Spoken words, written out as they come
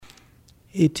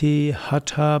Iti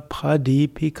hatha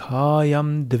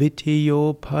pradipikayam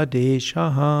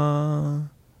dvitiyopadeshaha.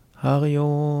 Hari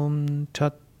Om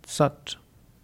Tat Sat.